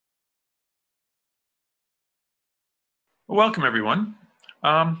Welcome, everyone.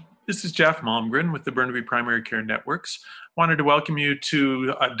 This is Jeff Malmgren with the Burnaby Primary Care Networks. Wanted to welcome you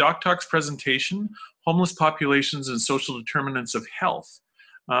to a DocTalks presentation, Homeless Populations and Social Determinants of Health.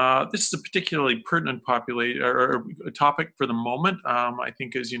 This is a particularly pertinent topic for the moment. I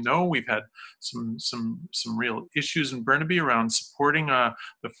think, as you know, we've had some real issues in Burnaby around supporting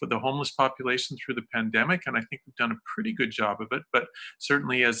the homeless population through the pandemic, and I think we've done a pretty good job of it. But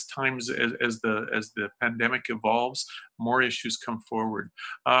certainly, as the pandemic evolves, more issues come forward.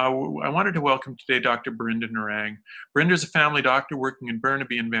 I wanted to welcome today Dr. Birinder Narang. Birinder is a family doctor working in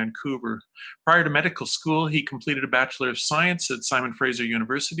Burnaby and Vancouver. Prior to medical school, he completed a Bachelor of Science at Simon Fraser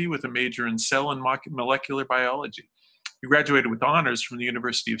University with a major in cell and molecular biology. He graduated with honors from the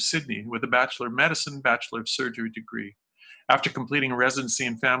University of Sydney with a Bachelor of Medicine, Bachelor of Surgery degree. After completing a residency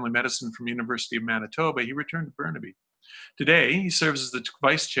in family medicine from University of Manitoba, he returned to Burnaby. Today, he serves as the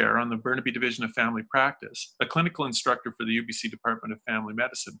Vice Chair on the Burnaby Division of Family Practice, a clinical instructor for the UBC Department of Family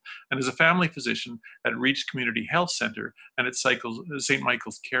Medicine, and is a family physician at Reach Community Health Centre and at St.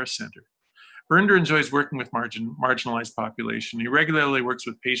 Michael's Care Centre. Birinder enjoys working with marginalized population. He regularly works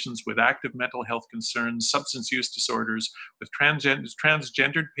with patients with active mental health concerns, substance use disorders, with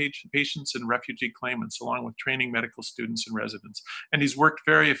transgendered patients and refugee claimants, along with training medical students and residents. And he's worked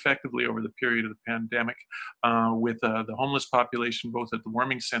very effectively over the period of the pandemic with the homeless population, both at the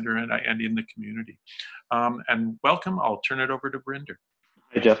warming center and in the community. And welcome. I'll turn it over to Birinder.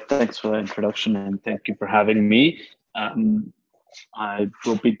 Hi, Jeff. Thanks for the introduction, and thank you for having me. I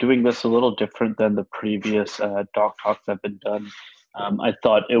will be doing this a little different than the previous doc talks that have been done. I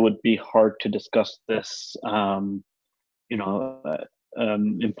thought it would be hard to discuss this,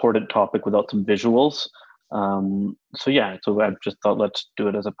 important topic without some visuals. So I just thought let's do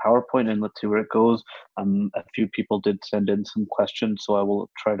it as a PowerPoint and let's see where it goes. A few people did send in some questions, so I will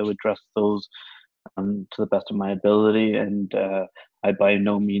try to address those to the best of my ability. And I by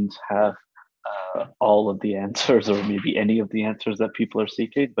no means have all of the answers or maybe any of the answers that people are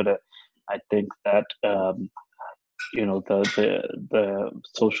seeking, but I think that the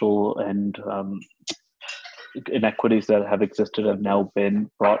social and inequities that have existed have now been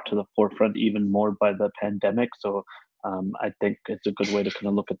brought to the forefront even more by the pandemic. So I think it's a good way to kind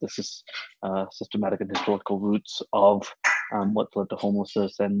of look at the systematic and historical roots of what's led to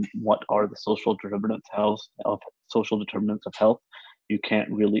homelessness and what are the social determinants of health. You can't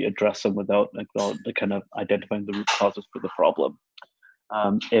really address them without kind of identifying the root causes for the problem.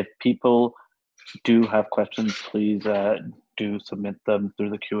 If people do have questions, please do submit them through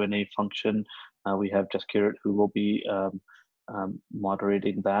the Q&A function. We have Jess Garrett who will be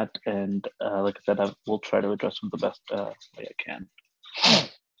moderating that, and like I said, we'll try to address them the best way I can.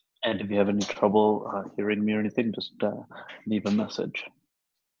 And if you have any trouble hearing me or anything, just leave a message.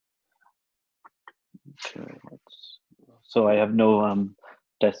 Okay, so I have no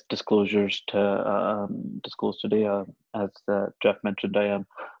disclosures to disclose today. As Jeff mentioned, I am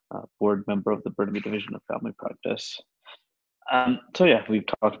a board member of the Burnaby Division of Family Practice. We've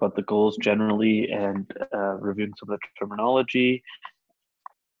talked about the goals generally and reviewing some of the terminology.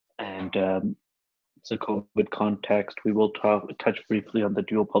 And it's a COVID context. We will touch briefly on the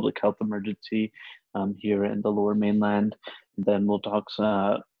dual public health emergency here in the Lower Mainland. And then we'll talk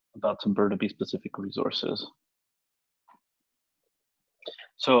about some Burnaby specific resources.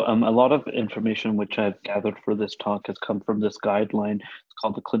 So a lot of information which I've gathered for this talk has come from this guideline. It's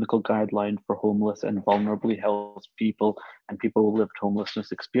called the Clinical Guideline for Homeless and Vulnerably Housed People and People Who Lived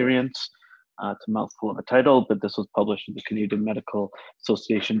Homelessness Experience. It's a mouthful of a title, but this was published in the Canadian Medical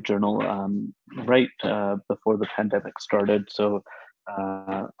Association Journal right before the pandemic started. So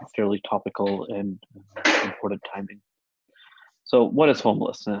fairly topical and important timing. So what is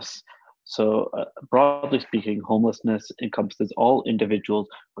homelessness? So broadly speaking, homelessness encompasses all individuals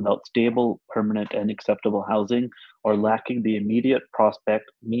without stable, permanent, and acceptable housing or lacking the immediate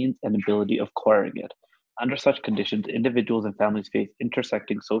prospect, means, and ability of acquiring it. Under such conditions, individuals and families face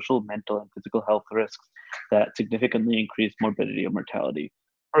intersecting social, mental, and physical health risks that significantly increase morbidity and mortality.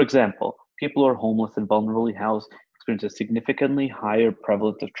 For example, people who are homeless and vulnerably housed experience a significantly higher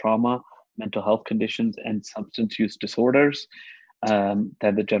prevalence of trauma, mental health conditions, and substance use disorders than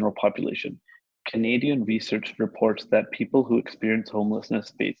the general population. Canadian research reports that people who experience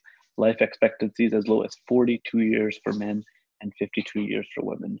homelessness face life expectancies as low as 42 years for men and 52 years for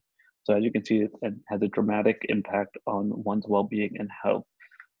women. So as you can see, it has a dramatic impact on one's well-being and health.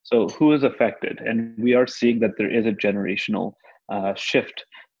 So who is affected? And we are seeing that there is a generational shift.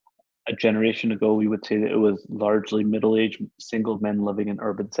 A generation ago, we would say that it was largely middle-aged single men living in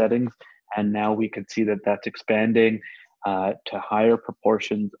urban settings. And now we can see that that's expanding to higher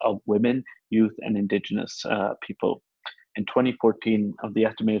proportions of women, youth, and Indigenous people. In 2014, of the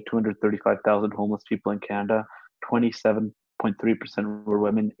estimated 235,000 homeless people in Canada, 27.3% were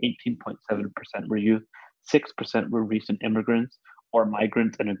women, 18.7% were youth, 6% were recent immigrants or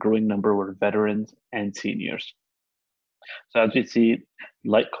migrants, and a growing number were veterans and seniors. So as we see,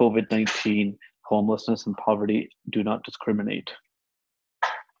 like COVID-19, homelessness and poverty do not discriminate.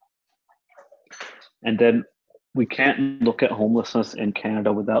 And then we can't look at homelessness in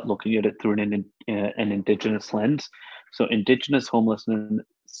Canada without looking at it through an Indigenous lens. So Indigenous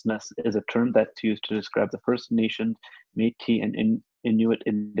homelessness is a term that's used to describe the First Nations, Métis, and Inuit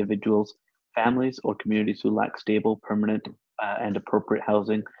individuals, families, or communities who lack stable, permanent, and appropriate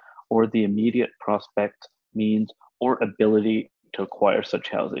housing, or the immediate prospect, means, or ability to acquire such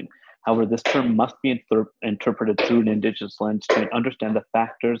housing. However, this term must be interpreted through an Indigenous lens to understand the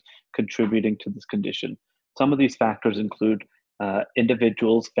factors contributing to this condition. Some of these factors include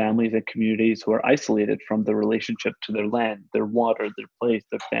individuals, families, and communities who are isolated from the relationship to their land, their water, their place,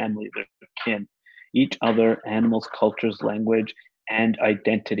 their family, their kin, each other, animals, cultures, language, and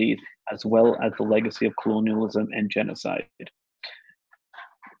identities, as well as the legacy of colonialism and genocide.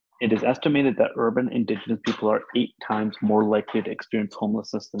 It is estimated that urban Indigenous people are 8 times more likely to experience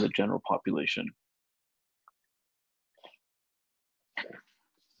homelessness than the general population.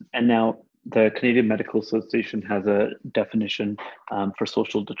 And now, the Canadian Medical Association has a definition for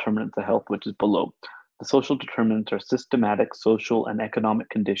social determinants of health, which is below. The social determinants are systematic social and economic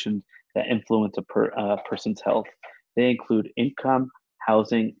conditions that influence a person's health. They include income,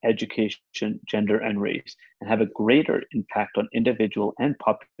 housing, education, gender, and race, and have a greater impact on individual and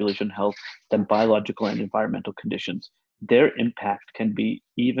population health than biological and environmental conditions. Their impact can be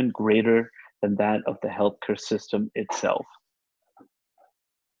even greater than that of the healthcare system itself.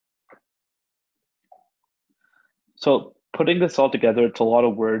 So putting this all together, it's a lot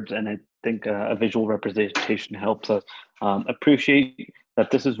of words, and I think a visual representation helps us appreciate that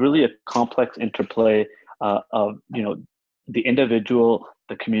this is really a complex interplay of the individual,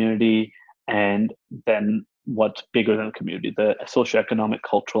 the community, and then what's bigger than the community, the socioeconomic,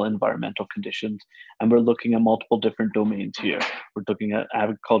 cultural, environmental conditions. And we're looking at multiple different domains here. We're looking at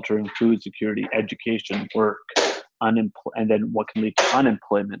agriculture and food security, education, work, and then what can lead to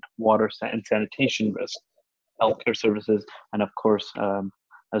unemployment, water and sanitation risk, healthcare services, and of course,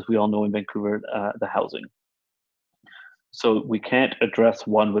 as we all know in Vancouver, the housing. So we can't address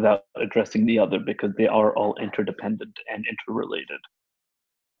one without addressing the other because they are all interdependent and interrelated.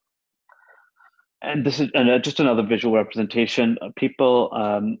 And this is just another visual representation of people,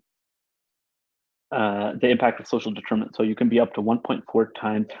 the impact of social determinants. So you can be up to 1.4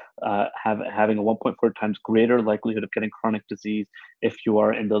 times, having a 1.4 times greater likelihood of getting chronic disease if you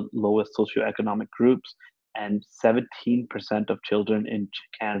are in the lowest socioeconomic groups. And 17% of children in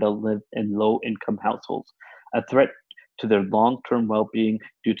Canada live in low-income households, a threat to their long-term well-being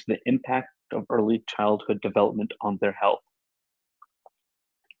due to the impact of early childhood development on their health.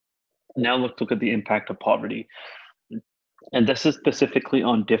 Now let's look at the impact of poverty. And this is specifically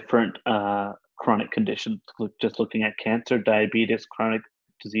on different chronic conditions, just looking at cancer, diabetes, chronic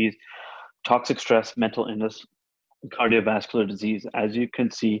disease, toxic stress, mental illness, cardiovascular disease. As you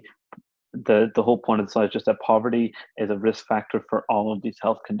can see, the whole point of the slide is just that poverty is a risk factor for all of these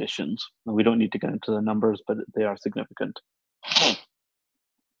health conditions. And we don't need to get into the numbers, but they are significant.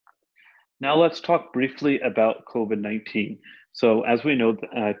 Now let's talk briefly about COVID-19. So as we know,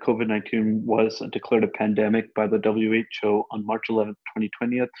 COVID-19 was declared a pandemic by the WHO on March 11th,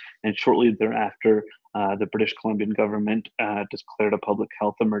 2020, and shortly thereafter, the British Columbian government declared a public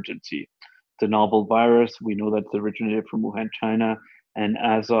health emergency. The novel virus, we know that it originated from Wuhan, China, and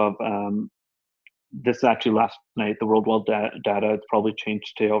as of this actually last night, the worldwide data, it's probably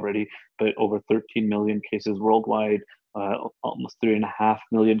changed today already, but over 13 million cases worldwide, almost 3.5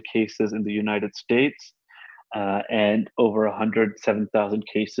 million cases in the United States, and over 107,000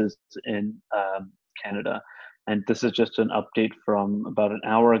 cases in Canada. And this is just an update from about an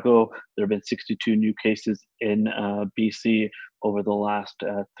hour ago. There have been 62 new cases in BC over the last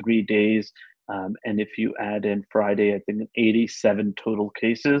 3 days. And if you add in Friday, I think 87 total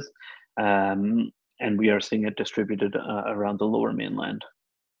cases. And we are seeing it distributed around the lower mainland.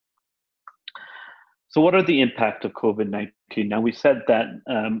 So what are the impact of COVID-19? Now we said that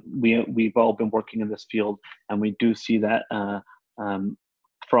we've all been working in this field, and we do see that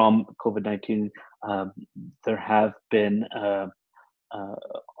from COVID-19, there have been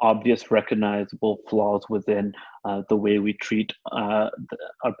obvious recognizable flaws within the way we treat our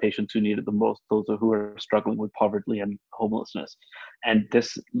patients who need it the most, those who are struggling with poverty and homelessness. And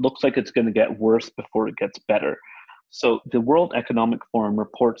this looks like it's going to get worse before it gets better. So the World Economic Forum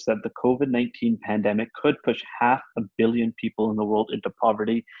reports that the COVID-19 pandemic could push 500 million people in the world into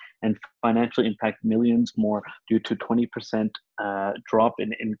poverty and financially impact millions more due to 20% drop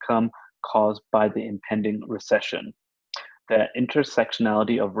in income caused by the impending recession. The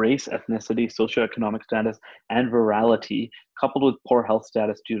intersectionality of race, ethnicity, socioeconomic status, and rurality, coupled with poor health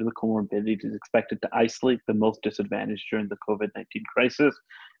status due to the comorbidities, is expected to isolate the most disadvantaged during the COVID-19 crisis.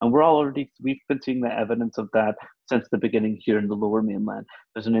 And we've been seeing the evidence of that since the beginning here in the Lower Mainland.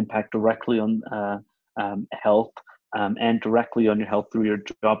 There's an impact directly on health and directly on your health through your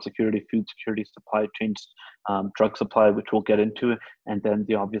job security, food security, supply chains, drug supply, which we'll get into, and then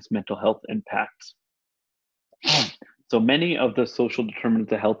the obvious mental health impacts. So many of the social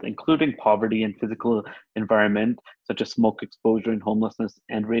determinants of health, including poverty and physical environment, such as smoke exposure and homelessness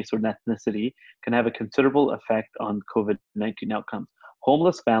and race or ethnicity, can have a considerable effect on COVID-19 outcomes.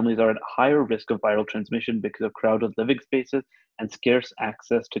 Homeless families are at higher risk of viral transmission because of crowded living spaces and scarce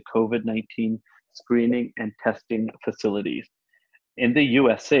access to COVID-19 screening and testing facilities. In the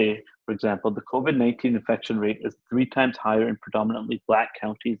USA, for example, the COVID-19 infection rate is 3 times higher in predominantly Black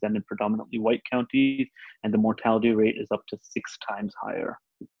counties than in predominantly white counties, and the mortality rate is up to 6 times higher.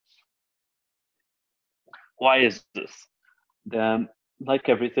 Why is this? Like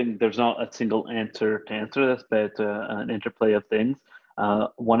everything, there's not a single answer to answer this, but it's an interplay of things.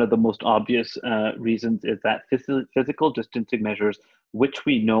 One of the most obvious reasons is that physical distancing measures, which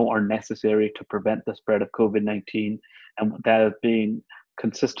we know are necessary to prevent the spread of COVID-19, and that is being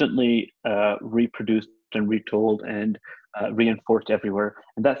consistently reproduced and retold and reinforced everywhere.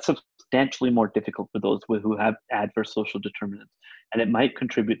 And that's substantially more difficult for those who have adverse social determinants. And it might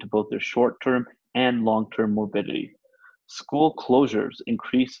contribute to both their short-term and long-term morbidity. School closures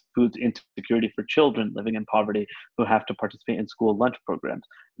increase food insecurity for children living in poverty who have to participate in school lunch programs.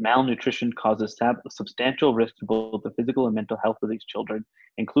 Malnutrition causes substantial risk to both the physical and mental health of these children,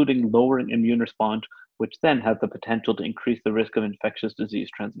 including lowering immune response, which then has the potential to increase the risk of infectious disease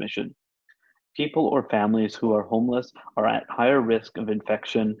transmission. People or families who are homeless are at higher risk of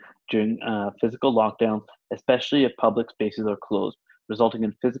infection during physical lockdowns, especially if public spaces are closed, resulting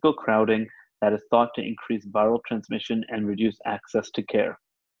in physical crowding that is thought to increase viral transmission and reduce access to care.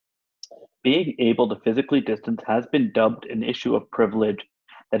 Being able to physically distance has been dubbed an issue of privilege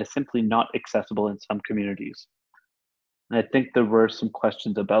that is simply not accessible in some communities. And I think there were some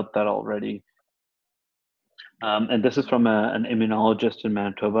questions about that already. And this is from an immunologist in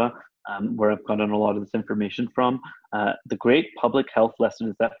Manitoba, where I've gotten a lot of this information from. The great public health lesson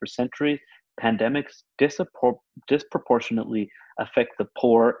is that for centuries, pandemics disproportionately affect the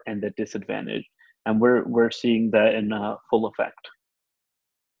poor and the disadvantaged, and we're seeing that in full effect.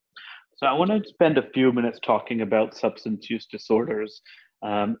 So I want to spend a few minutes talking about substance use disorders,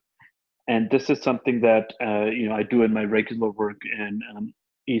 and this is something that I do in my regular work in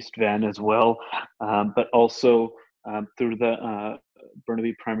East Van as well, but also through the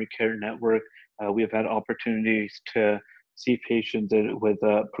Burnaby Primary Care Network, we have had opportunities to see patients with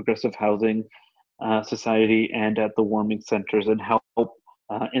Progressive Housing Society and at the warming centers and help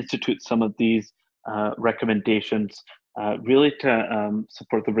institute some of these recommendations really to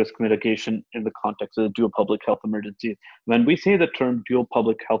support the risk mitigation in the context of the dual public health emergencies. When we say the term dual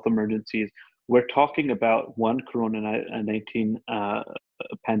public health emergencies, we're talking about one Corona-19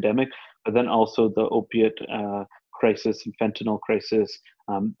 pandemic, but then also the opiate crisis and fentanyl crisis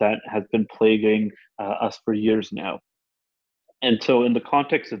that has been plaguing us for years now. And so in the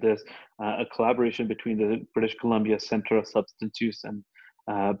context of this, a collaboration between the British Columbia Centre of Substance Use and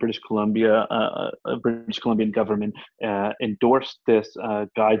British Columbian government endorsed this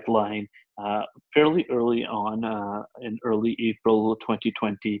guideline fairly early on in early April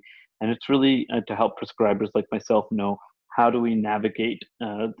 2020. And it's really to help prescribers like myself know how do we navigate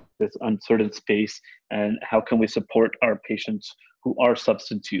this uncertain space and how can we support our patients who are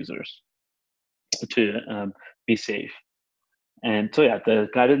substance users to be safe. And so, the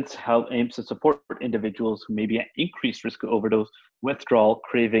guidance aims to support individuals who may be at increased risk of overdose, withdrawal,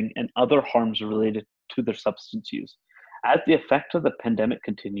 craving, and other harms related to their substance use. As the effects of the pandemic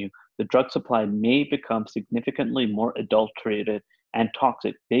continue, the drug supply may become significantly more adulterated and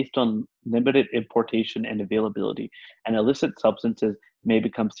toxic based on limited importation and availability, and illicit substances may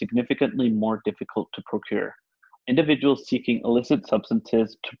become significantly more difficult to procure. Individuals seeking illicit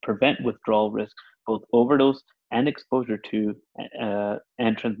substances to prevent withdrawal risk, both overdose and exposure to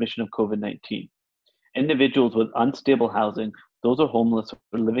and transmission of COVID-19. Individuals with unstable housing, those are homeless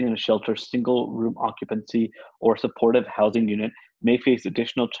or living in a shelter, single room occupancy, or supportive housing unit may face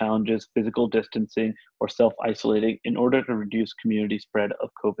additional challenges, physical distancing, or self-isolating in order to reduce community spread of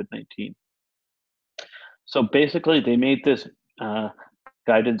COVID-19. So basically, they made this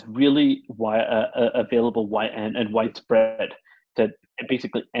guidance really available and widespread, that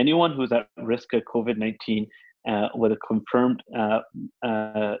basically anyone who's at risk of COVID-19 with a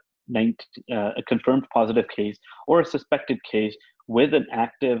a confirmed positive case or a suspected case with an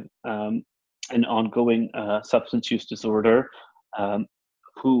active and ongoing substance use disorder,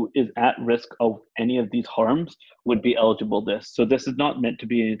 who is at risk of any of these harms would be eligible this. So this is not meant to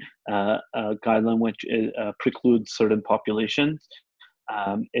be a guideline which precludes certain populations.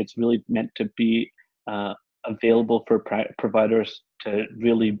 It's really meant to be available for providers to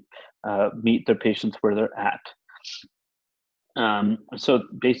really meet their patients where they're at. So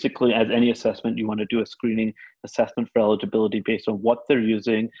basically, as any assessment, you want to do a screening assessment for eligibility based on what they're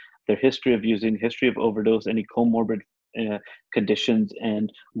using, their history of using, history of overdose, any comorbid conditions,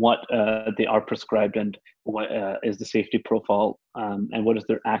 and what they are prescribed, and what is the safety profile, and what is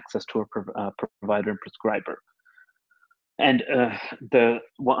their access to a provider and prescriber. And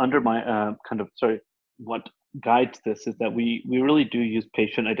what guides this is that we really do use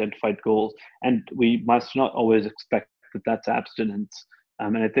patient identified goals, and we must not always expect that that's abstinence.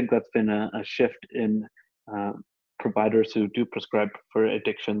 And I think that's been a shift in providers who do prescribe for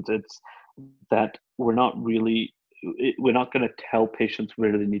addictions. It's that we're not going to tell patients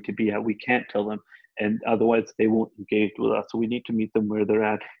where they need to be at. We can't tell them, and otherwise they won't engage with us. So we need to meet them where they're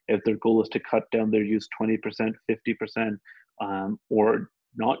at. If their goal is to cut down their use 20%, 50%, or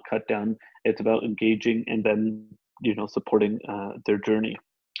not cut down, it's about engaging and then supporting their journey.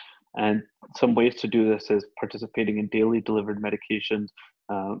 And some ways to do this is participating in daily delivered medications,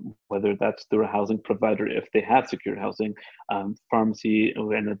 whether that's through a housing provider if they have secure housing, pharmacy,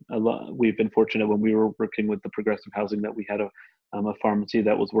 and we've been fortunate when we were working with the progressive housing that we had a pharmacy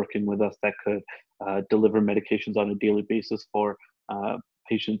that was working with us that could deliver medications on a daily basis for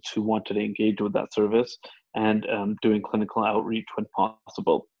patients who wanted to engage with that service, and doing clinical outreach when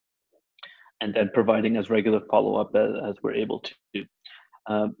possible, and then providing as regular follow-up as we're able to.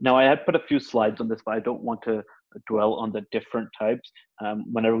 Now, I had put a few slides on this, but I don't want to dwell on the different types.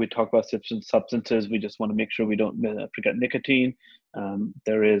 Whenever we talk about substances, we just want to make sure we don't forget nicotine.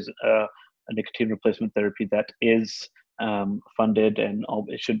 There is a nicotine replacement therapy that is funded, and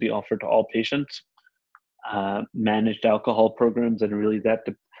it should be offered to all patients. Managed alcohol programs, and really that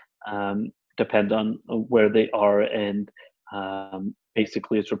depend on where they are, and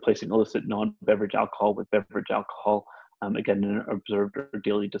basically it's replacing illicit non-beverage alcohol with beverage alcohol, again, observed or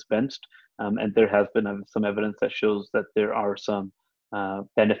daily dispensed. And there has been some evidence that shows that there are some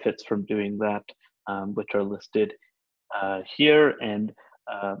benefits from doing that, which are listed here. And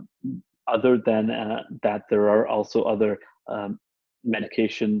other than that, there are also other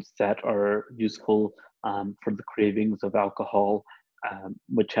medications that are useful for the cravings of alcohol,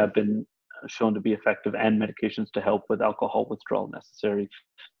 which have been shown to be effective, and medications to help with alcohol withdrawal necessary.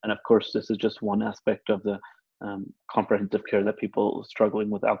 And of course, this is just one aspect of the comprehensive care that people struggling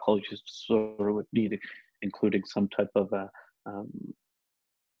with alcohol use disorder would need, including some type of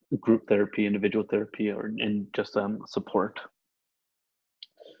group therapy, individual therapy, and just support.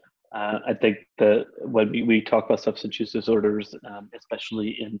 I think that when we talk about substance use disorders,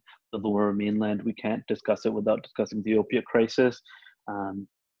 especially in the Lower Mainland, we can't discuss it without discussing the opiate crisis.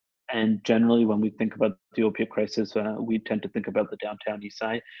 And generally, when we think about the opiate crisis, we tend to think about the downtown east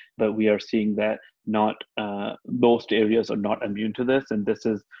side, but we are seeing that not most areas are not immune to this. And this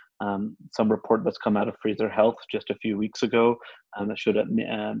is some report that's come out of Fraser Health just a few weeks ago that showed that,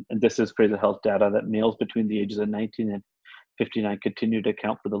 and this is Fraser Health data, that males between the ages of 19 and 59 continue to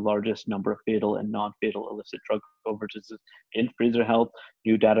account for the largest number of fatal and non-fatal illicit drug overdoses in Fraser Health.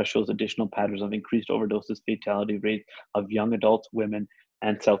 New data shows additional patterns of increased overdoses, fatality rates of young adults, women,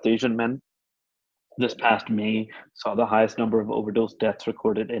 and South Asian men. This past May saw the highest number of overdose deaths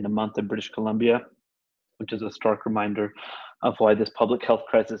recorded in a month in British Columbia, which is a stark reminder of why this public health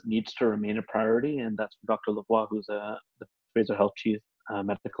crisis needs to remain a priority. And that's from Dr. Lavoie, who's the Fraser Health Chief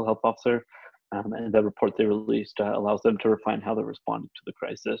Medical Health Officer. And the report they released allows them to refine how they're responding to the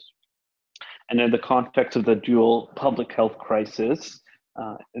crisis. And in the context of the dual public health crisis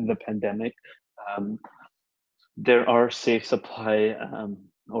in the pandemic, there are safe supply,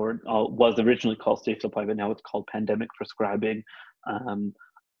 or was originally called safe supply, but now it's called pandemic prescribing,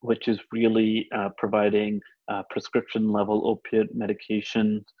 which is really providing prescription level opiate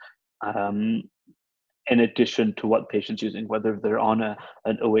medications in addition to what patients using, whether they're on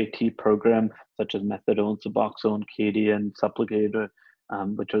an OAT program such as methadone, Suboxone, Cadian, Supplicator,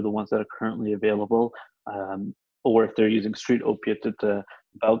 which are the ones that are currently available, or if they're using street opiates, it's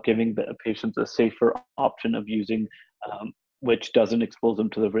about giving the patients a safer option of using which doesn't expose them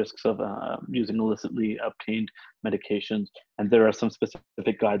to the risks of using illicitly obtained medications. And there are some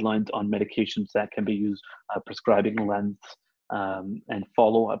specific guidelines on medications that can be used, prescribing lengths, and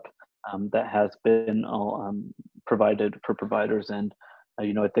follow-up that has been provided for providers. And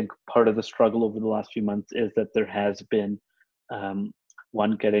I think part of the struggle over the last few months is that there has been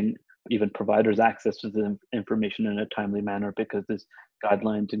one, getting even providers access to the information in a timely manner, because this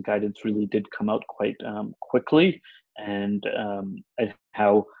guidelines and guidance really did come out quite quickly, and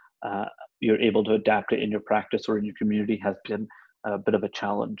how you're able to adapt it in your practice or in your community has been a bit of a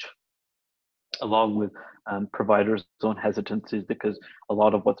challenge, along with providers' own hesitancies, because a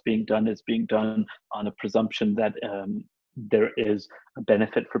lot of what's being done is being done on a presumption that there is a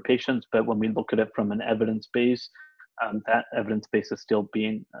benefit for patients. But when we look at it from an evidence base, that evidence base is still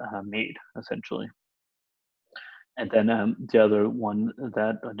being made, essentially. And then the other one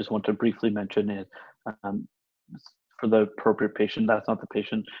that I just want to briefly mention is, for the appropriate patient, that's not the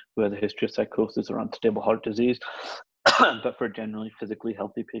patient who has a history of psychosis or unstable heart disease, but for a generally physically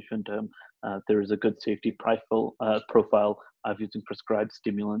healthy patient, there is a good safety profile of using prescribed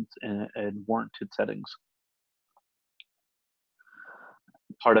stimulants in warranted settings.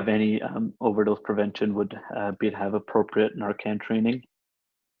 Part of any overdose prevention would be to have appropriate Narcan training.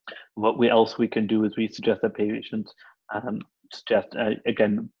 What else we can do is we suggest that patients suggest,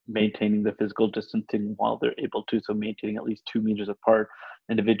 again, maintaining the physical distancing while they're able to, so maintaining at least 2 meters apart.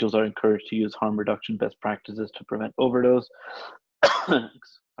 Individuals are encouraged to use harm reduction best practices to prevent overdose. And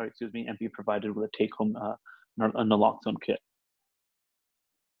be provided with a take-home naloxone kit.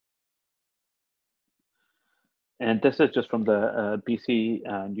 And this is just from the BC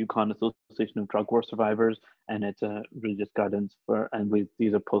and Yukon Association of Drug War Survivors, and it's really just guidance for, and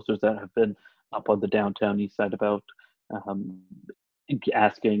these are posters that have been up on the downtown east side about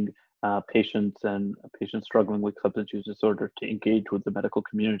asking patients and patients struggling with substance use disorder to engage with the medical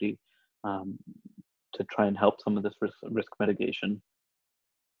community to try and help some of this risk mitigation.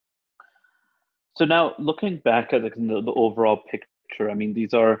 So now, looking back at the overall picture, I mean,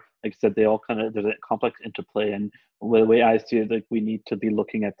 these are, like I said, they all kind of, there's a complex interplay, and the way I see it, like, we need to be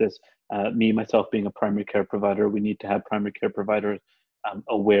looking at this, me, myself being a primary care provider, we need to have primary care providers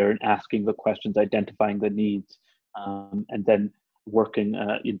aware and asking the questions, identifying the needs, and then working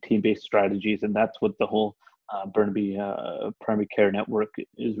in team-based strategies. And that's what the whole Burnaby primary care network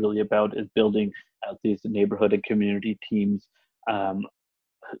is really about, is building out these neighborhood and community teams,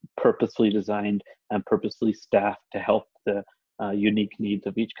 purposely designed and purposely staffed to help the unique needs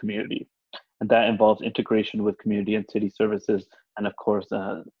of each community. And that involves integration with community and city services, and of course,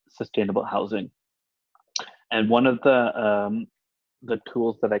 sustainable housing. And one of the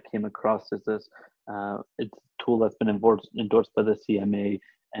tools that I came across is this, it's a tool that's been endorsed by the CMA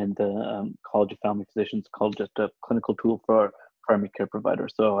and the College of Family Physicians, called just a clinical tool for primary care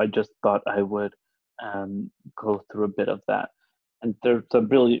providers. So I just thought I would go through a bit of that. And there's some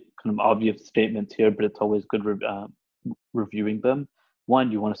really kind of obvious statements here, but it's always good reviewing them.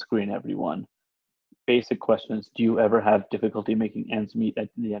 One, you want to screen everyone. Basic questions: do you ever have difficulty making ends meet at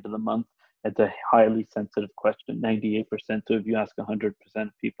the end of the month? It's a highly sensitive question, 98%. So if you ask 100% of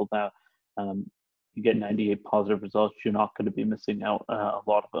people now, you get 98 positive results, you're not going to be missing out a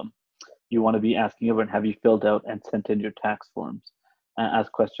lot of them. You want to be asking everyone, have you filled out and sent in your tax forms?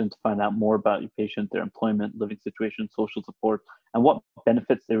 Ask questions to find out more about your patient, their employment, living situation, social support, and what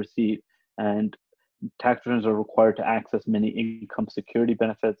benefits they receive. And tax returns are required to access many income security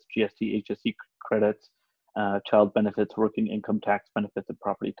benefits, GST, HST credits, child benefits, working income tax benefits, and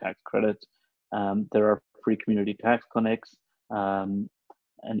property tax credits. There are free community tax clinics, and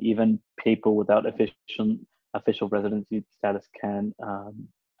even people without official residency status can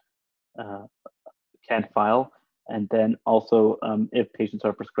file. And then also, if patients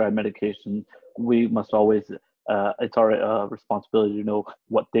are prescribed medication, we must always, it's our responsibility to know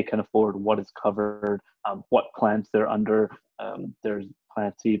what they can afford, what is covered, what plans they're under. There's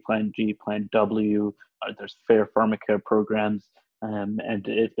Plan C, Plan G, Plan W, there's fair pharmacare programs, and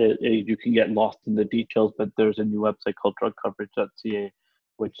you can get lost in the details, but there's a new website called drugcoverage.ca,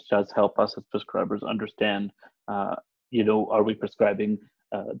 which does help us as prescribers understand, are we prescribing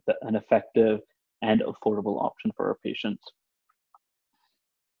an effective and affordable option for our patients.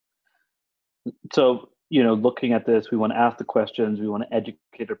 So, looking at this, we want to ask the questions, we want to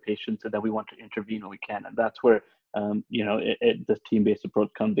educate our patients, and then we want to intervene when we can. And that's where, this team-based approach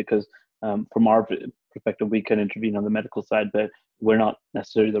comes, because from our perspective, we can intervene on the medical side, but we're not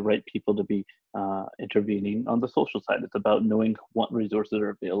necessarily the right people to be intervening on the social side. It's about knowing what resources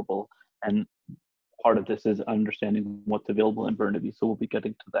are available. And part of this is understanding what's available in Burnaby. So we'll be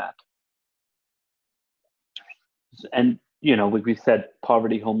getting to that. And like we said,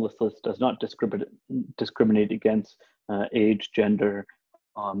 poverty, homelessness does not discriminate against age, gender,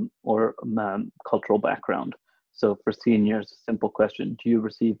 or cultural background. So for seniors, a simple question: do you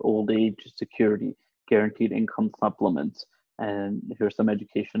receive old age security, guaranteed income supplements? And here's some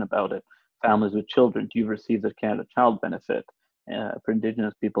education about it. Families with children, do you receive the Canada Child Benefit? For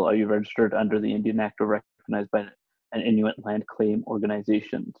Indigenous people, are you registered under the Indian Act or recognized by an Inuit land claim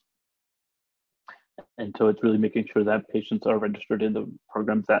organization? And so it's really making sure that patients are registered in the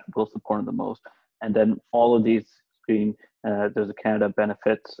programs that will support them the most. And then all of these screen, there's a Canada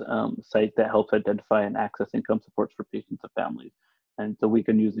Benefits site that helps identify and access income supports for patients and families. And so we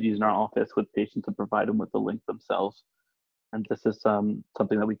can use these in our office with patients and provide them with the link themselves. And this is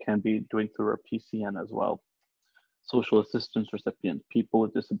something that we can be doing through our PCN as well. Social assistance recipients, people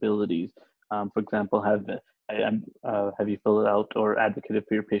with disabilities. For example, have you filled out or advocated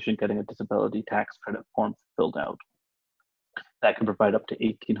for your patient getting a disability tax credit form filled out? That can provide up to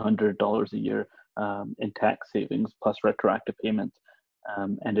 $1,800 a year in tax savings plus retroactive payments,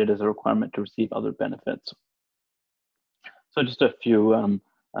 and it is a requirement to receive other benefits. So just a few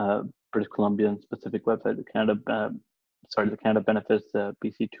British Columbian specific websites: the Canada Benefits,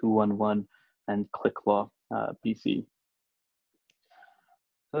 BC 211, and ClickLaw BC.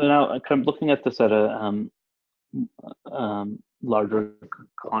 So now kind of looking at this at a larger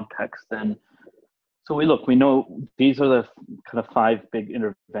context, then so we know these are the kind of 5 big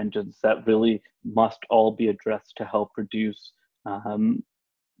interventions that really must all be addressed to help reduce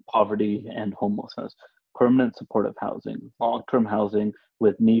poverty and homelessness. Permanent supportive housing, long-term housing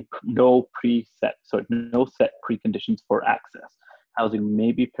with no set preconditions for access. Housing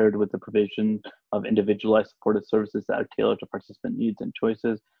may be paired with the provision of individualized supportive services that are tailored to participant needs and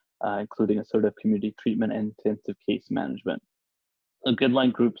choices, including assertive community treatment and intensive case management. A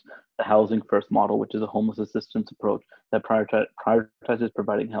guideline groups the housing first model, which is a homeless assistance approach that prioritizes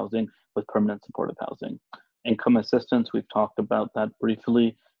providing housing with permanent supportive housing. Income assistance, we've talked about that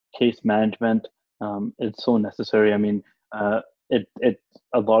briefly. Case management, it's so necessary. I mean, it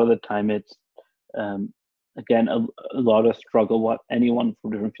a lot of the time it's again a lot of struggle. What anyone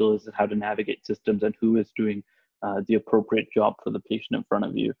from different fields is how to navigate systems and who is doing the appropriate job for the patient in front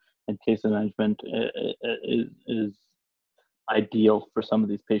of you. And case management is ideal for some of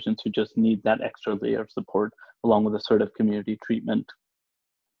these patients who just need that extra layer of support, along with assertive community treatment.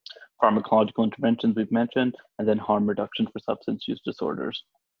 Pharmacological interventions we've mentioned, and then harm reduction for substance use disorders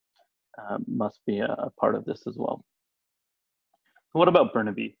must be a part of this as well. So what about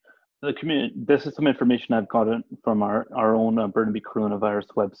Burnaby? The community. This is some information I've gotten from our own Burnaby coronavirus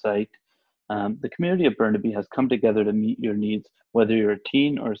website. The community of Burnaby has come together to meet your needs, whether you're a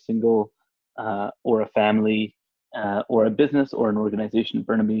teen or a single or a family or a business or an organization.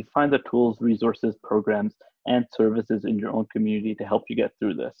 Burnaby, find the tools, resources, programs, and services in your own community to help you get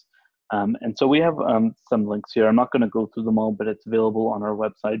through this. And so we have some links here. I'm not going to go through them all, but it's available on our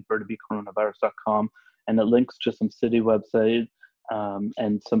website, burnabykoronavirus.com, and it links to some city websites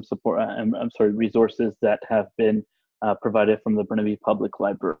and some support. Resources that have been provided from the Burnaby Public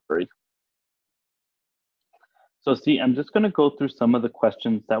Library. So see, I'm just going to go through some of the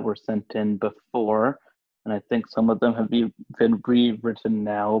questions that were sent in before, and I think some of them have been rewritten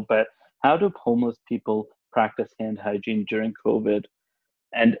now. But how do homeless people practice hand hygiene during COVID?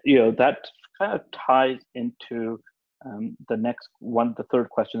 And that kind of ties into the next one, the third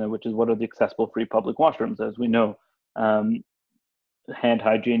question, which is what are the accessible free public washrooms? As we know, hand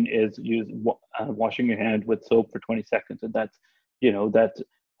hygiene is washing your hand with soap for 20 seconds, and that's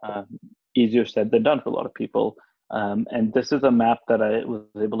easier said than done for a lot of people. And this is a map that I was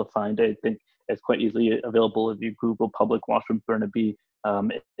able to find. I think it's quite easily available if you Google public washroom Burnaby.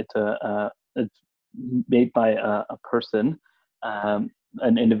 It's made by a person.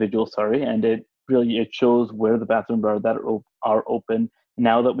 An individual, and it shows where the bathrooms are that are open.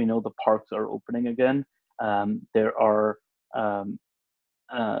 Now that we know the parks are opening again, there are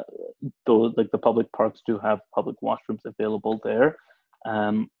those, like the public parks do have public washrooms available there.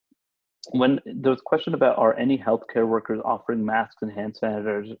 When there was a question about, are any healthcare workers offering masks and hand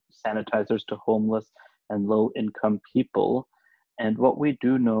sanitizers to homeless and low-income people? And what we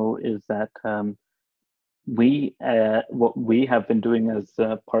do know is that what we have been doing as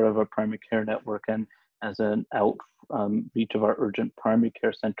part of our primary care network and as an outreach of our urgent primary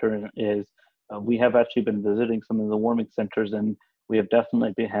care center is we have actually been visiting some of the warming centers, and we have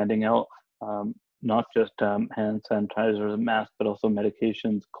definitely been handing out not just hand sanitizers and masks, but also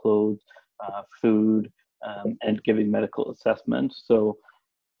medications, clothes, food, and giving medical assessments. So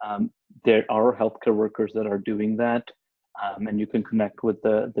there are healthcare workers that are doing that, and you can connect with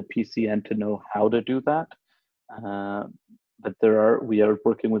the PCN to know how to do that. but we are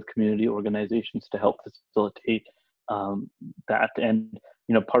working with community organizations to help facilitate that. And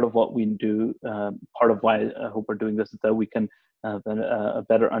part of what we do, part of why I hope we're doing this, is that we can have a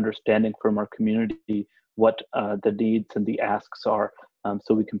better understanding from our community what the needs and the asks are,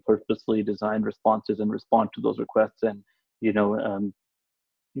 so we can purposely design responses and respond to those requests, and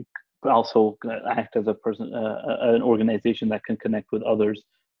also act as a person, an organization that can connect with others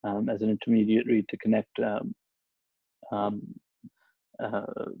as an intermediary to connect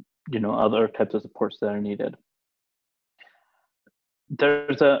other types of supports that are needed.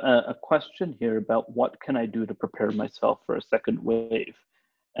 There's a question here about what can I do to prepare myself for a second wave,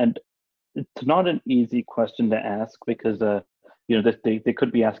 and it's not an easy question to ask, because they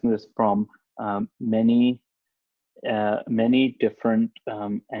could be asking this from many different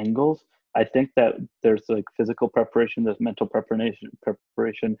angles. I think that there's like physical preparation, there's mental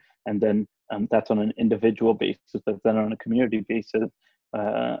preparation, and then that's on an individual basis. But then on a community basis,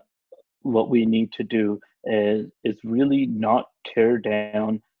 what we need to do is really not tear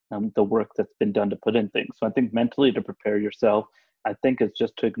down the work that's been done to put in things. So I think mentally to prepare yourself, I think it's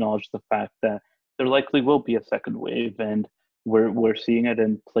just to acknowledge the fact that there likely will be a second wave, and we're seeing it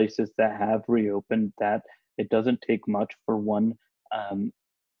in places that have reopened, that it doesn't take much for one,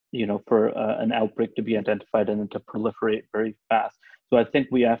 for an outbreak to be identified and then to proliferate very fast. So I think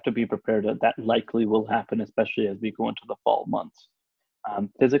we have to be prepared that likely will happen, especially as we go into the fall months.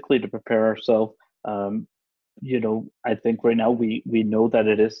 Physically, to prepare ourselves, I think right now we know that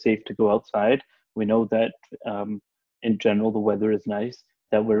it is safe to go outside. We know that in general the weather is nice,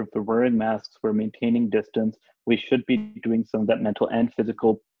 that we're wearing masks, we're maintaining distance. We should be doing some of that mental and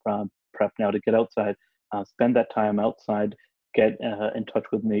physical prep now to get outside, spend that time outside, get in touch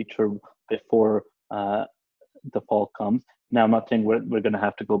with nature before the fall comes. Now, I'm not saying we're going to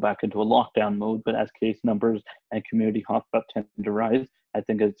have to go back into a lockdown mode, but as case numbers and community hotspots tend to rise, I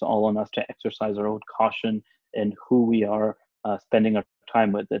think it's all on us to exercise our own caution in who we are spending our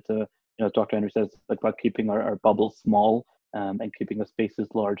time with. It's as Dr. Andrew says, it's about keeping our bubbles small and keeping the spaces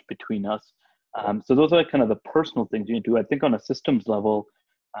large between us. So those are kind of the personal things you do. I think on a systems level,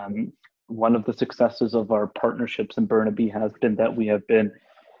 one of the successes of our partnerships in Burnaby has been that we have been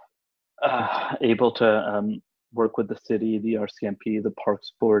able to work with the city, the RCMP, the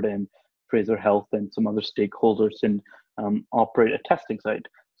Parks Board, and Fraser Health, and some other stakeholders, and operate a testing site.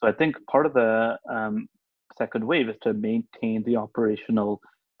 So I think part of the second wave is to maintain the operations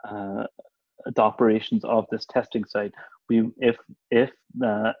of this testing site. If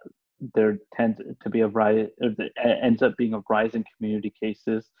there tends to be a rise, if it ends up being a rise in community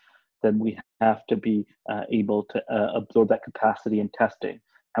cases, then we have to be able to absorb that capacity in testing.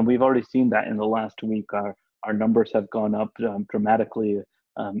 And we've already seen that in the last week. Our numbers have gone up dramatically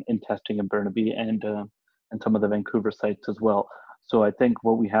in testing in Burnaby and some of the Vancouver sites as well. So I think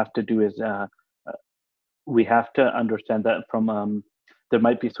what we have to do is we have to understand that from there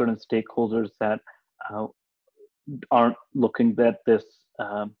might be certain stakeholders that aren't looking at this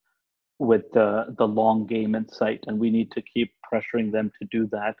with the long game in sight, and we need to keep pressuring them to do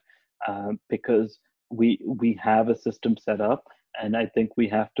that because we have a system set up. And I think we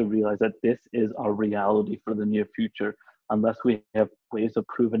have to realize that this is our reality for the near future. Unless we have ways of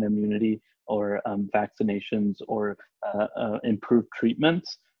proven immunity or vaccinations or improved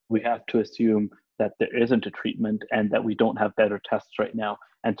treatments, we have to assume that there isn't a treatment and that we don't have better tests right now.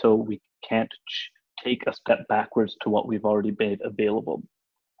 And so we can't take a step backwards to what we've already made available.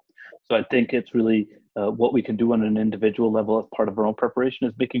 So I think it's really what we can do on an individual level as part of our own preparation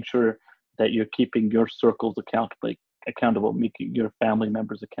is making sure that you're keeping your circles accountable, making your family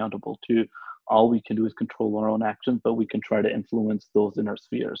members accountable too. All we can do is control our own actions, but we can try to influence those in our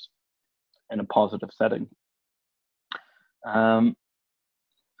spheres in a positive setting.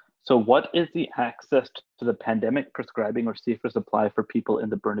 So what is the access to the pandemic prescribing or safer supply for people in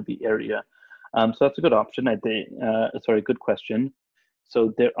the Burnaby area? So that's a good option. Good question.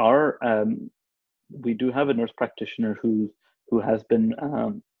 So there are, we do have a nurse practitioner who has been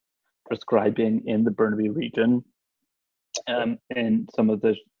prescribing in the Burnaby region in some of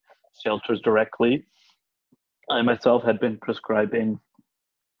the shelters directly. I myself had been prescribing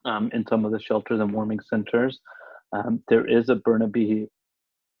in some of the shelters and warming centers. There is a Burnaby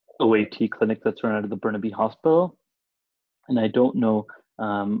OAT clinic that's run out of the Burnaby Hospital, and I don't know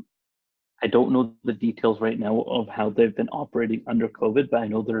the details right now of how they've been operating under COVID, but I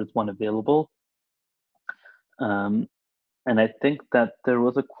know there is one available. And I think that there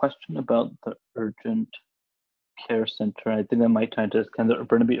was a question about the urgent care center. I think that might tie into this. Can the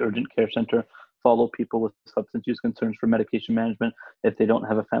Burnaby Urgent Care Center follow people with substance use concerns for medication management if they don't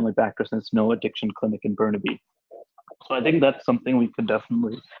have a family background, since no addiction clinic in Burnaby? So I think that's something we could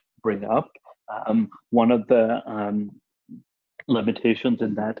definitely bring up. One of the limitations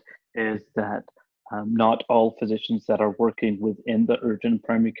in that is that not all physicians that are working within the urgent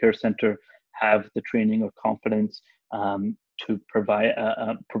primary care center have the training or confidence to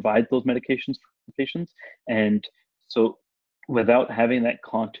provide those medications for patients. And so without having that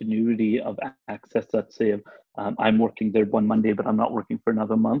continuity of access, let's say I'm working there one Monday, but I'm not working for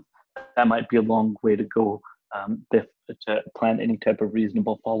another month, that might be a long way to go to plan any type of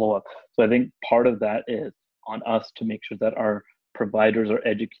reasonable follow-up. So I think part of that is on us to make sure that our providers are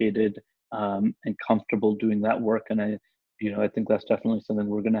educated and comfortable doing that work. And I think that's definitely something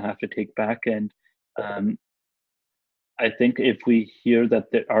we're going to have to take back. And I think if we hear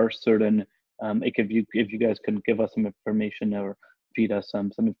that there are certain, if you guys can give us some information or feed us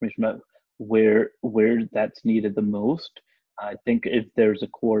some information about where that's needed the most. I think if there's a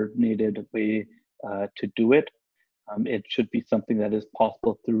coordinated way to do it, it should be something that is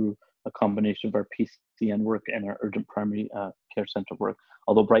possible through a combination of our PCN work and our urgent primary care center work.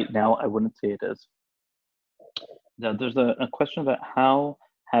 Although right now, I wouldn't say it is. Now, there's a question about how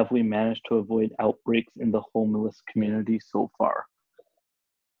have we managed to avoid outbreaks in the homeless community so far?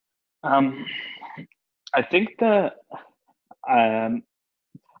 I think that I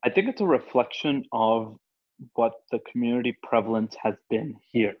think it's a reflection of what the community prevalence has been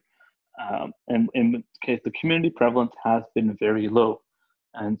here. And in this case, the community prevalence has been very low.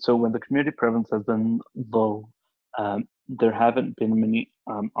 And so when the community prevalence has been low, there haven't been many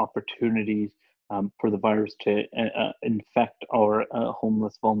opportunities for the virus to infect our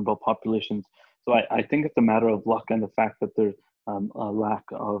homeless, vulnerable populations. So I think it's a matter of luck and the fact that there's a lack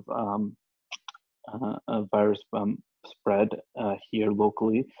of virus spread here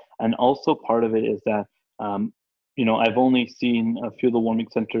locally. And also part of it is that, I've only seen a few of the warming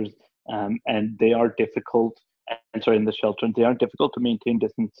centers and they are difficult, in the shelter, and they are difficult to maintain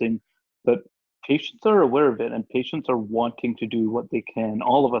distancing, but patients are aware of it and patients are wanting to do what they can.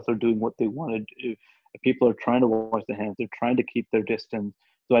 All of us are doing what they want to do. People are trying to wash their hands, they're trying to keep their distance.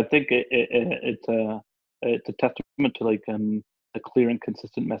 So I think it's a testament to the clear and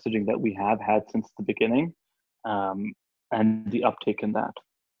consistent messaging that we have had since the beginning, and the uptake in that.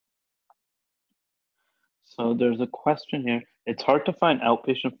 So there's a question here. It's hard to find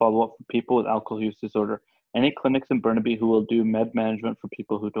outpatient follow-up for people with alcohol use disorder. Any clinics in Burnaby who will do med management for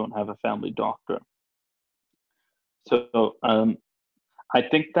people who don't have a family doctor? So I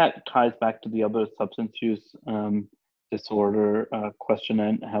think that ties back to the other substance use disorder question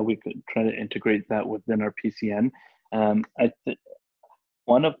and how we could try to integrate that within our PCN.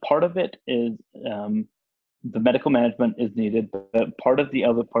 Part of it is the medical management is needed, but part of the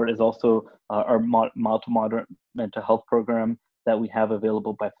other part is also our mild to moderate mental health program that we have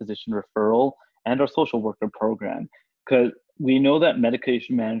available by physician referral and our social worker program. Because we know that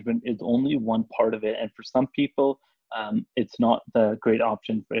medication management is only one part of it, and for some people, it's not the great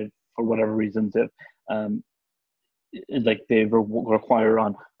option for whatever reasons. If they require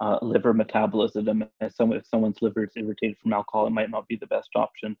on liver metabolism, if someone's liver is irritated from alcohol, it might not be the best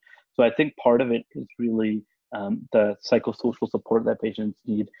option. So I think part of it is really the psychosocial support that patients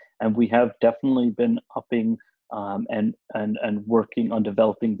need, and we have definitely been upping and working on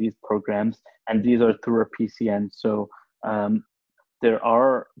developing these programs, and these are through our PCN. So there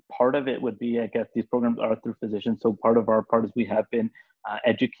are, part of it would be, I guess, these programs are through physicians. So part of our part is we have been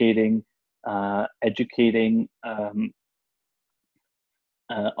educating our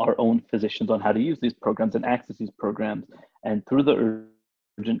own physicians on how to use these programs and access these programs. And through the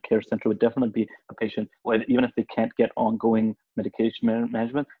urgent care center would definitely be a patient, even if they can't get ongoing medication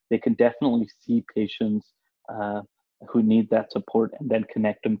management, they can definitely see patients who need that support and then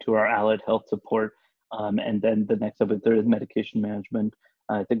connect them to our allied health support. And then the next step, if there is medication management,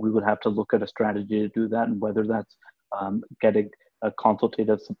 I think we would have to look at a strategy to do that, and whether that's getting a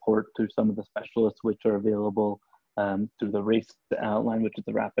consultative support through some of the specialists which are available through the RACE line, which is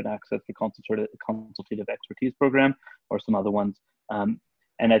the Rapid Access for Consultative Expertise Program, or some other ones.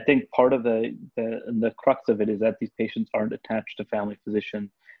 And I think part of the crux of it is that these patients aren't attached to family physicians.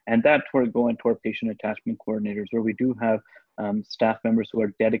 And that's where we go into our patient attachment coordinators, where we do have staff members who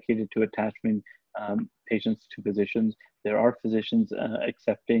are dedicated to attaching patients to physicians. There are physicians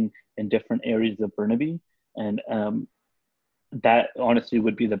accepting in different areas of Burnaby, and that honestly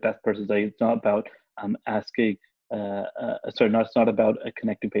would be the best person. It's not about it's not about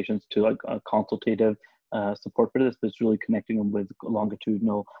connecting patients to a consultative support for this, but it's really connecting them with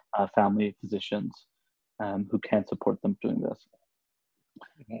longitudinal family physicians who can support them doing this.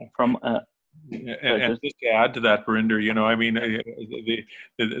 From And just to add to that, Birinder, you know, I mean,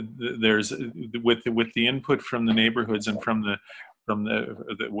 there's with the input from the neighborhoods and from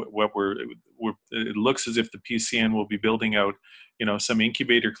what it looks as if the PCN will be building out, you know, some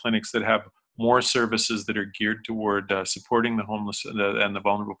incubator clinics that have more services that are geared toward supporting the homeless and the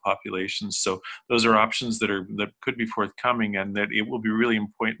vulnerable populations. So those are options that could be forthcoming, and that it will be really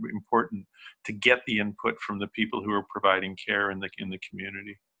important to get the input from the people who are providing care in the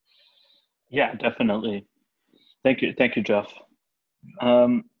community. Yeah, definitely. Thank you, Jeff.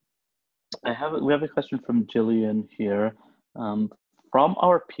 We have a question from Jillian here. From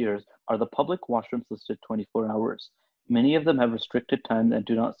our peers, are the public washrooms listed 24 hours? Many of them have restricted time and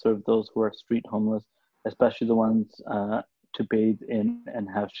do not serve those who are street homeless, especially the ones to bathe in and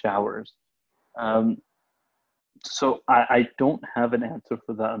have showers. So I don't have an answer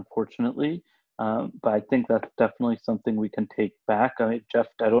for that, unfortunately, but I think that's definitely something we can take back. Jeff,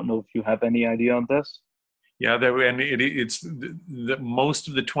 I don't know if you have any idea on this. Yeah, and it's most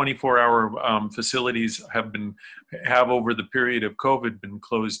of the 24-hour facilities have over the period of COVID been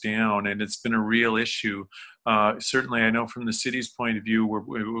closed down, and it's been a real issue. Certainly, I know from the city's point of view,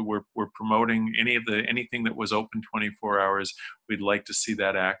 we're promoting anything that was open 24 hours. We'd like to see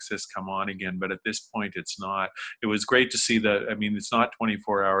that access come on again, but at this point, it's not. It was great to see that. I mean, it's not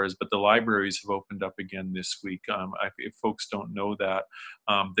 24 hours, but the libraries have opened up again this week. If folks don't know that,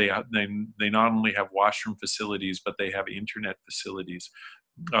 they not only have washroom facilities, but they have internet facilities.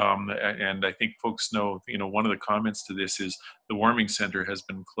 And I think folks know, you know, one of the comments to this is the warming center has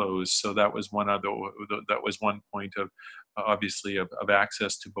been closed. So that was one point of obviously of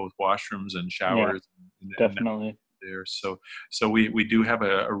access to both washrooms and showers. Yeah, definitely. There. So we do have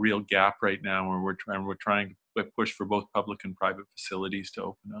a real gap right now where we're trying to push for both public and private facilities to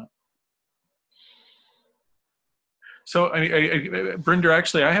open up. So, Birinder,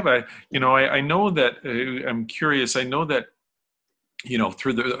 actually, I have I know that I'm curious. I know that, you know,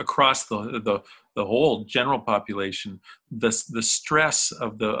 across the whole general population, the stress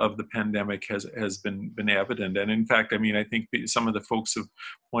of the pandemic has been evident. And in fact, I mean, I think some of the folks have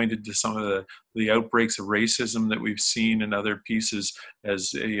pointed to some of the outbreaks of racism that we've seen in other pieces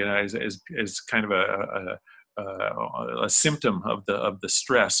as, you know, as kind of a symptom of the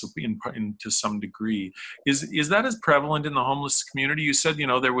stress to some degree. Is that as prevalent in the homeless community? You said, you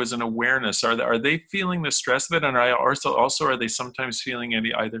know, there was an awareness. Are they feeling the stress of it, and also are they sometimes feeling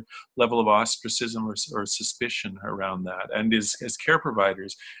any either level of ostracism or suspicion around that? And as care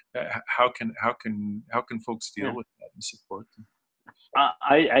providers, how can folks deal with that and support them?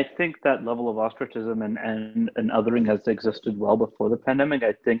 I think that level of ostracism and othering has existed well before the pandemic.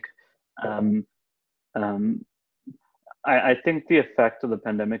 I think I think the effect of the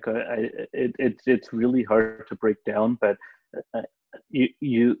pandemic, it's really hard to break down, but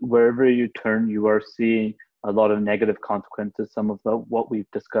you wherever you turn, you are seeing a lot of negative consequences. Some of what we've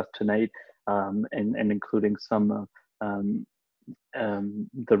discussed tonight, and including some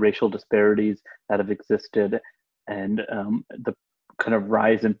the racial disparities that have existed, and the kind of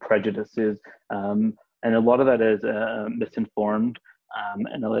rise in prejudices, and a lot of that is misinformed.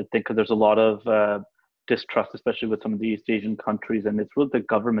 And I think there's a lot of distrust, especially with some of the East Asian countries, and it's with the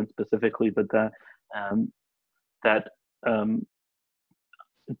government specifically, but that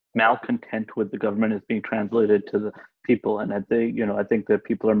malcontent with the government is being translated to the people, and I think that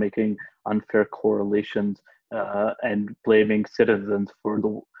people are making unfair correlations and blaming citizens for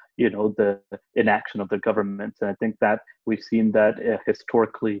the inaction of the governments, and I think that we've seen that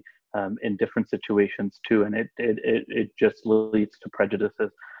historically in different situations too, and it just leads to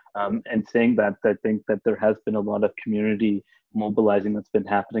prejudices. And saying that, I think that there has been a lot of community mobilizing that's been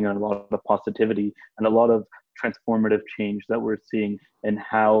happening, and a lot of positivity and a lot of transformative change that we're seeing in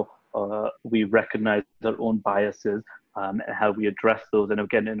how we recognize our own biases and how we address those, and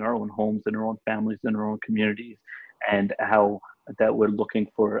again, in our own homes, in our own families, in our own communities, and how that we're looking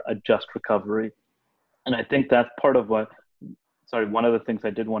for a just recovery. And I think that's part of one of the things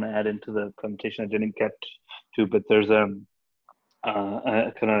I did want to add into the presentation I didn't get to, but there's a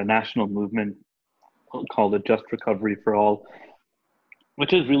kind of a national movement called a Just Recovery for All,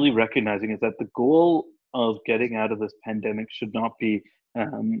 which is really recognizing is that the goal of getting out of this pandemic should not be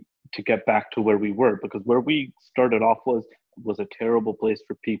to get back to where we were, because where we started off was a terrible place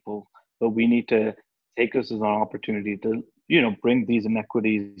for people. But we need to take this as an opportunity to, you know, bring these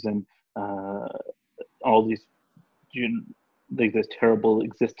inequities and all these, like this terrible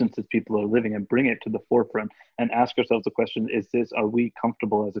existences people are living, and bring it to the forefront and ask ourselves the question, are we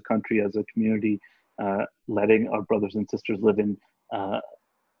comfortable as a country, as a community, letting our brothers and sisters live in,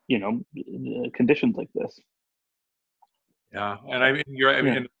 conditions like this? Yeah, and I mean, I Yeah.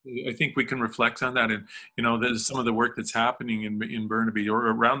 mean, I think we can reflect on that, and there's some of the work that's happening in Burnaby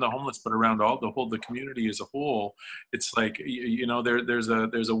or around the homeless, but around the community as a whole. It's like there's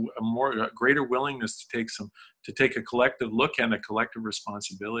a more a greater willingness to take a collective look and a collective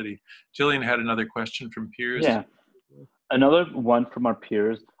responsibility. Jillian had another question from peers. Yeah. Another one from our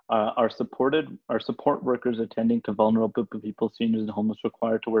peers, are support workers attending to vulnerable people, seniors, and homeless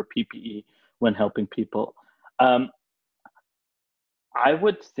required to wear PPE when helping people? Um, I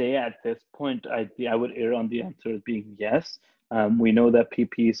would say at this point, I would err on the answer as being yes. We know that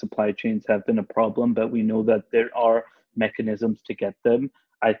PPE supply chains have been a problem, but we know that there are mechanisms to get them.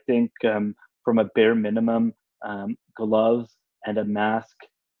 I think from a bare minimum, gloves and a mask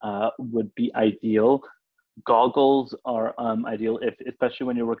would be ideal. Goggles are ideal, if especially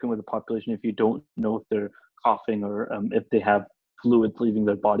when you're working with a population, if you don't know if they're coughing or if they have fluids leaving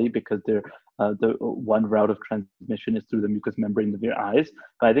their body, because they're the one route of transmission is through the mucous membrane of your eyes.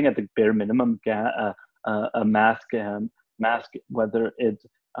 But I think at the bare minimum, a mask, whether it's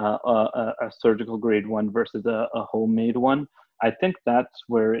a surgical grade one versus a homemade one, I think that's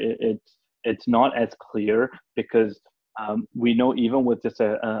where it's not as clear, because we know even with just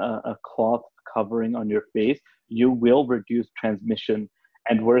a cloth covering on your face, you will reduce transmission.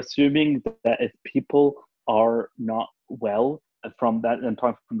 And we're assuming that if people are not well, from that, and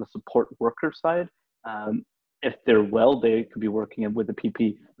talking from the support worker side, if they're well, they could be working with the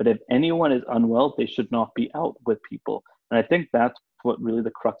PP. But if anyone is unwell, they should not be out with people. And I think that's what really the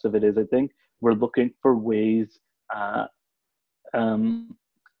crux of it is. I think we're looking for ways to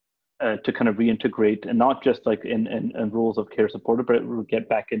kind of reintegrate, and not just like in roles of care supported, but get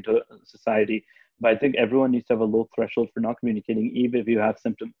back into society. But I think everyone needs to have a low threshold for not communicating, even if you have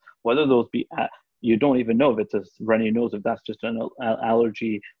symptoms, whether those be you don't even know if it's a runny nose, if that's just an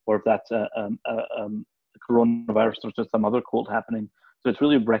allergy, or if that's a coronavirus or just some other cold happening. So it's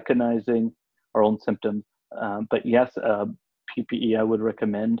really recognizing our own symptoms. But yes, PPE I would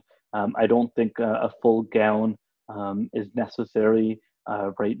recommend. I don't think a full gown is necessary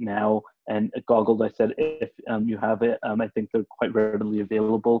right now. And goggles, I said, if you have it, I think they're quite readily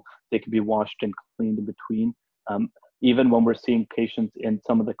available. They can be washed and cleaned in between. Even when we're seeing patients in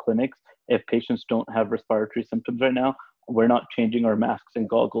some of the clinics, if patients don't have respiratory symptoms right now, we're not changing our masks and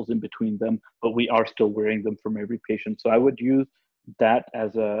goggles in between them, but we are still wearing them from every patient. So I would use that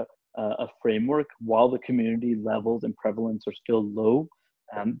as a framework while the community levels and prevalence are still low.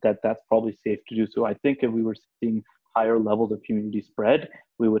 That's probably safe to do. So I think if we were seeing higher levels of community spread,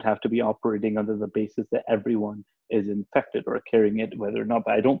 we would have to be operating under the basis that everyone is infected or carrying it, whether or not.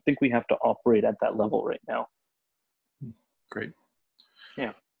 But I don't think we have to operate at that level right now. Great.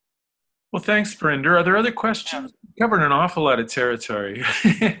 Yeah. Well, thanks, Birinder. Are there other questions? We covered an awful lot of territory.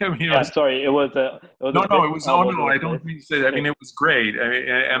 I mean, yeah, sorry, it was no, I don't mean to say that. I mean, it was great.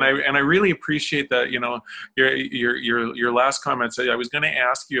 I really appreciate that. Your last comments. I was going to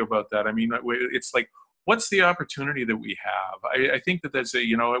ask you about that. I mean, it's like, what's the opportunity that we have? I think that's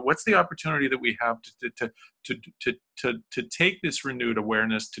what's the opportunity that we have to take this renewed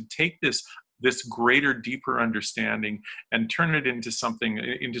awareness, to take this greater, deeper understanding, and turn it into something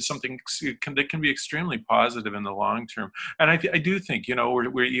that can be extremely positive in the long term. And I do think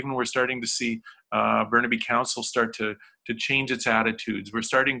we're starting to see Burnaby Council start to change its attitudes. We're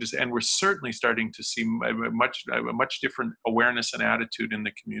certainly starting to see a much different awareness and attitude in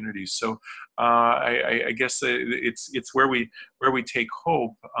the community. So I guess it's where we take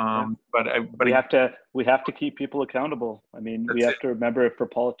hope. But we have to keep people accountable. I mean, we have to remember, for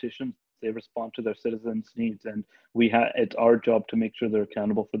politicians, they respond to their citizens' needs, and it's our job to make sure they're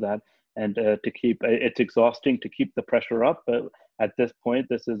accountable for that, and to keep. It's exhausting to keep the pressure up, but at this point,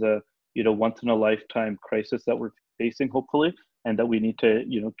 this is a once in a lifetime crisis that we're facing, hopefully, and that we need to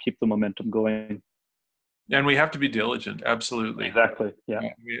keep the momentum going. And we have to be diligent. Absolutely. Exactly. Yeah.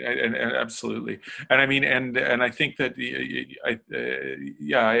 And absolutely. And I mean, and I think that I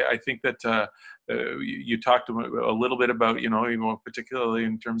think that you talked a little bit about particularly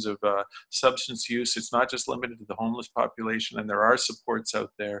in terms of substance use. It's not just limited to the homeless population, and there are supports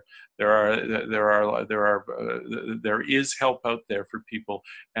out there. There is help out there for people,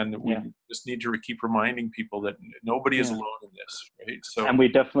 and we just need to keep reminding people that nobody is alone in this, right? So, and we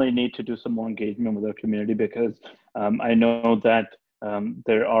definitely need to do some more engagement with our community, because I know that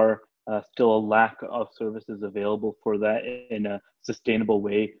there are still a lack of services available for that in a sustainable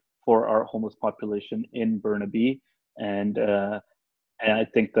way for our homeless population in Burnaby, and I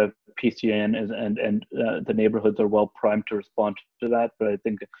think the PCN and the neighborhoods are well primed to respond to that. But I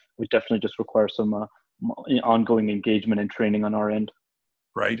think we definitely just require some ongoing engagement and training on our end.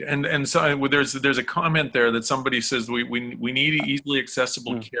 Right, and so there's a comment there that somebody says we need easily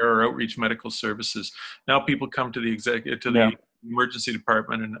accessible care or outreach medical services. Now people come to the emergency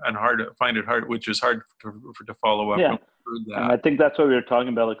department and find it hard, which is hard to follow up. Yeah, and I think that's what we were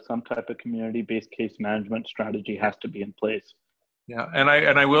talking about. Like some type of community-based case management strategy has to be in place. Yeah, and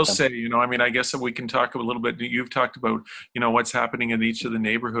I will say, you know, I mean, I guess we can talk a little bit. You've talked about, you know, what's happening in each of the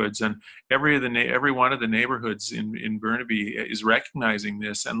neighborhoods, and every one of the neighborhoods in Burnaby is recognizing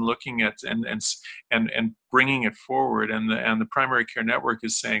this and looking at and bringing it forward. And the primary care network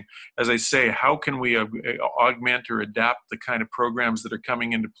is saying, as I say, how can we augment or adapt the kind of programs that are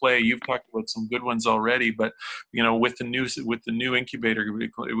coming into play? You've talked about some good ones already, but you know, with the new incubator,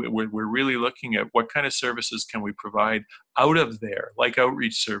 we're really looking at what kind of services can we provide out of there, like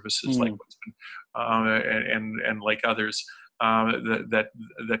outreach services, like what's been, and like others that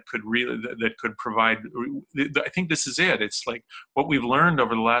could provide. I think this is it. It's like what we've learned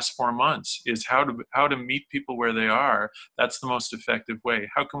over the last 4 months is how to meet people where they are. That's the most effective way.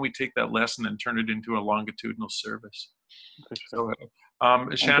 How can we take that lesson and turn it into a longitudinal service? So,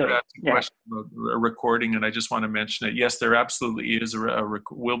 Chandra asked a question about a recording, and I just want to mention it. Yes, there absolutely is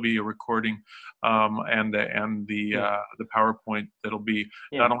will be a recording, and the PowerPoint that'll be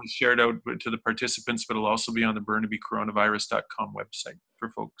not only shared out to the participants, but it'll also be on the BurnabyCoronavirus.com website for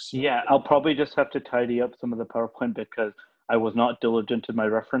folks. Yeah, I'll probably just have to tidy up some of the PowerPoint because I was not diligent in my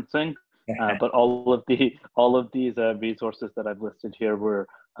referencing. But all of these resources that I've listed here were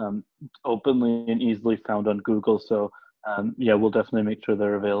openly and easily found on Google. So yeah, we'll definitely make sure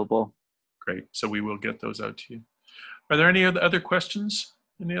they're available. Great. So we will get those out to you. Are there any other questions?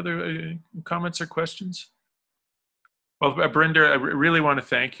 Any other comments or questions? Well, Birinder, I really want to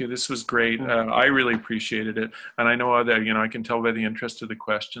thank you. This was great. I really appreciated it, and I know that I can tell by the interest of the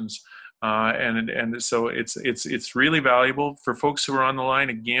questions. And so it's really valuable for folks who are on the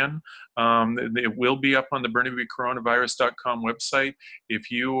line. Again, it will be up on the BurnabyCoronavirus.com website. If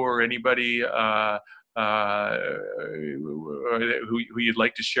you or anybody who you'd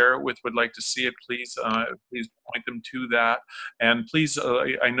like to share it with would like to see it, please point them to that. And please,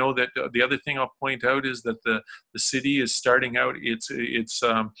 I know that the other thing I'll point out is that the city is starting out its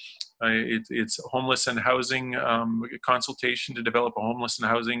homeless and housing consultation to develop a homeless and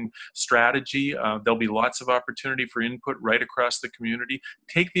housing strategy. There'll be lots of opportunity for input right across the community.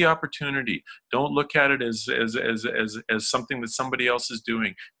 Take the opportunity. Don't look at it as something that somebody else is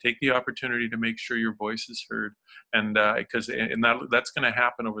doing. Take the opportunity to make sure your voice is heard, and that's going to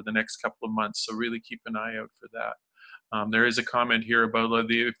happen over the next couple of months. So really keep an eye out for that. There is a comment here about love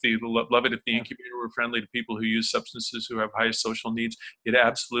it if the incubator were friendly to people who use substances who have high social needs. It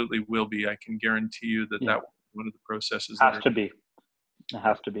absolutely will be. I can guarantee you that that will be one of the processes. Has to be. It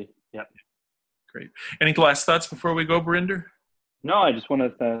has to be. Yep. Great. Any last thoughts before we go, Birinder? No, I just want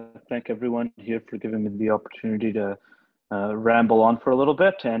to thank everyone here for giving me the opportunity to ramble on for a little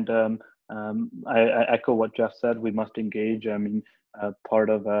bit. And I echo what Jeff said. We must engage. I mean, part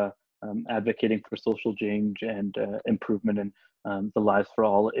of advocating for social change and improvement in the lives for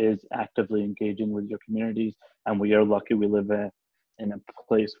all is actively engaging with your communities. And we are lucky we live in a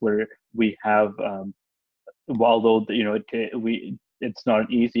place where we have, although it's not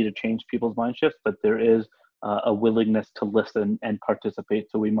easy to change people's mind shifts, but there is a willingness to listen and participate.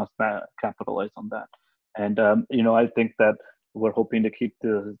 So we must capitalize on that. And I think that we're hoping to keep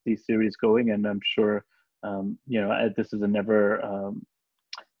these series going, and I'm sure this is a never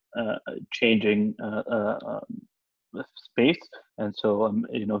changing space, and so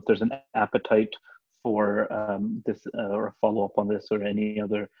if there's an appetite for this or a follow-up on this or any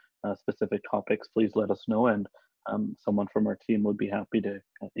other specific topics, please let us know, and someone from our team would be happy to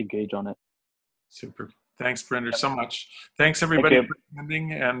engage on it. Super. Thanks, Birinder, so much. Thanks everybody for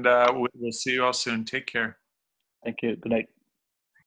attending, and we'll see you all soon. Take care. Thank you. Good night.